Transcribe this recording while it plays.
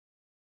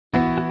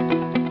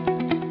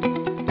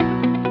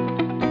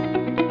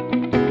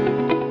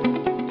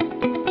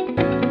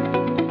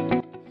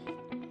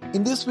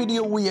this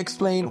video, we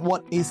explain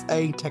what is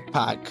a tech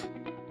pack.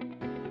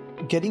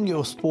 Getting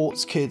your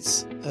sports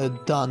kits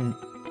done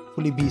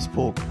fully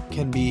bespoke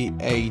can be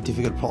a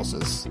difficult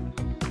process,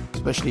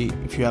 especially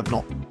if you have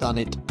not done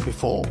it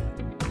before.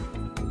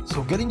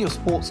 So getting your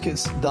sports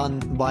kits done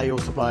by your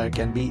supplier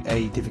can be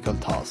a difficult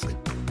task,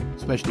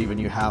 especially when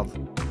you have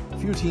a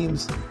few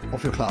teams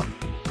of your club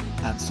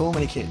and so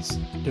many kits,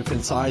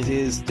 different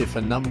sizes,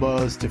 different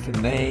numbers,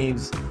 different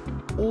names,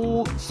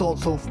 all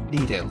sorts of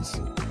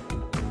details.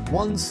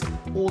 Once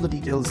all the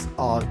details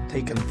are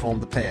taken from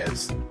the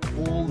players,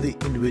 all the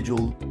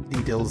individual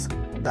details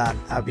that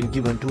have been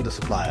given to the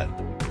supplier,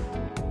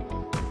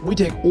 we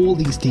take all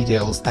these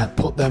details and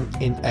put them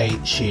in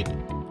a sheet.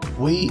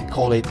 We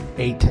call it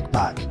a tech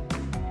pack.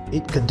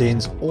 It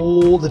contains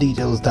all the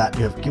details that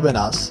you have given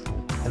us,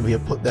 and we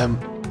have put them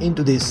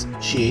into this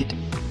sheet.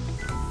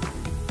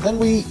 Then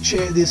we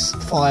share this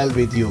file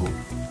with you.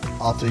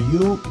 After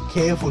you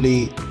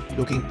carefully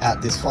looking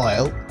at this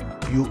file,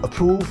 you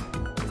approve,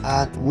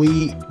 and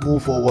we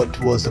move forward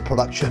towards the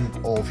production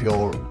of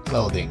your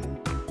clothing.